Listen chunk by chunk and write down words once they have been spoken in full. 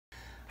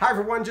Hi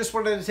everyone, just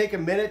wanted to take a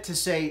minute to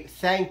say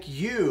thank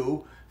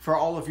you for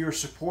all of your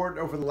support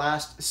over the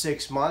last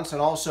 6 months, and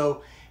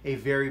also a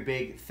very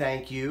big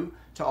thank you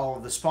to all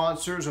of the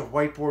sponsors of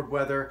Whiteboard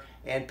Weather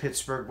and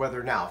Pittsburgh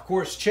Weather Now. Of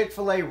course,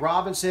 Chick-fil-A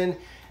Robinson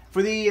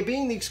for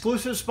being the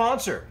exclusive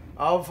sponsor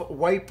of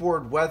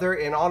Whiteboard Weather,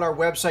 and on our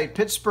website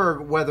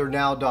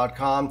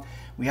pittsburghweathernow.com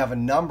we have a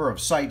number of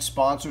site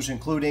sponsors,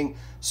 including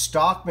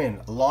Stockman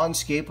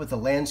Lawnscape with the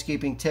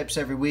landscaping tips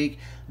every week,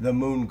 the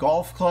Moon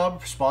Golf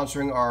Club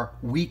sponsoring our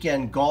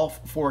weekend golf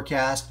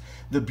forecast,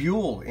 the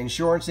Buell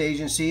Insurance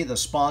Agency, the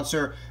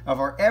sponsor of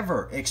our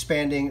ever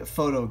expanding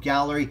photo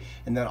gallery,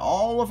 and then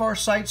all of our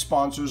site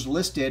sponsors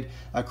listed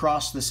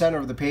across the center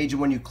of the page.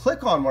 And when you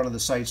click on one of the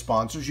site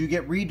sponsors, you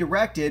get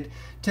redirected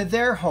to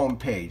their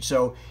homepage.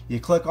 So you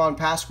click on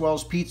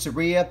Pasquale's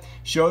Pizzeria,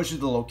 shows you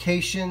the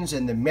locations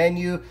and the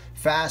menu,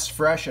 fast,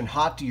 fresh, and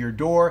hot to your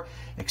door.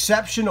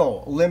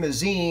 Exceptional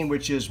Limousine,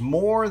 which is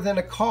more than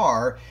a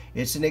car,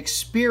 it's an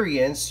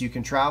experience. You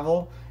can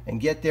travel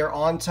and get there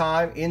on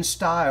time, in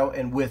style,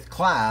 and with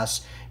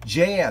class.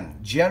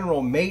 JM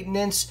General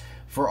Maintenance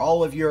for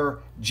all of your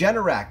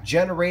Generac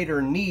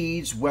generator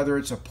needs, whether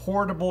it's a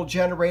portable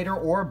generator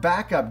or a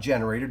backup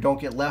generator.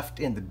 Don't get left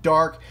in the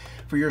dark.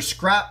 For your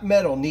scrap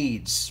metal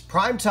needs,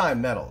 Primetime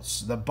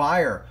Metals, the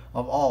buyer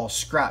of all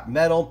scrap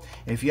metal.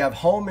 If you have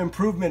home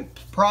improvement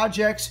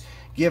projects,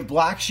 give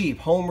Black Sheep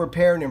Home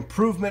Repair and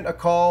Improvement a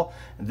call.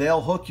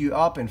 They'll hook you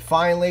up. And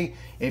finally,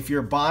 if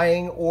you're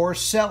buying or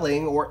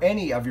selling or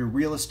any of your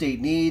real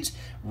estate needs,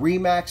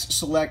 Remax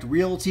Select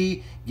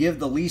Realty, give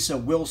the Lisa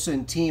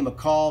Wilson team a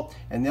call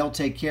and they'll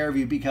take care of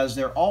you because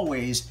they're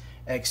always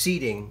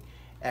exceeding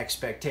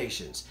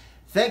expectations.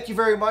 Thank you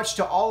very much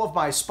to all of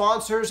my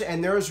sponsors,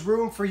 and there's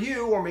room for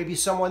you or maybe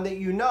someone that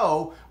you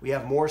know. We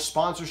have more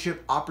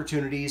sponsorship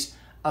opportunities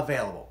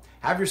available.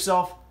 Have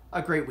yourself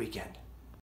a great weekend.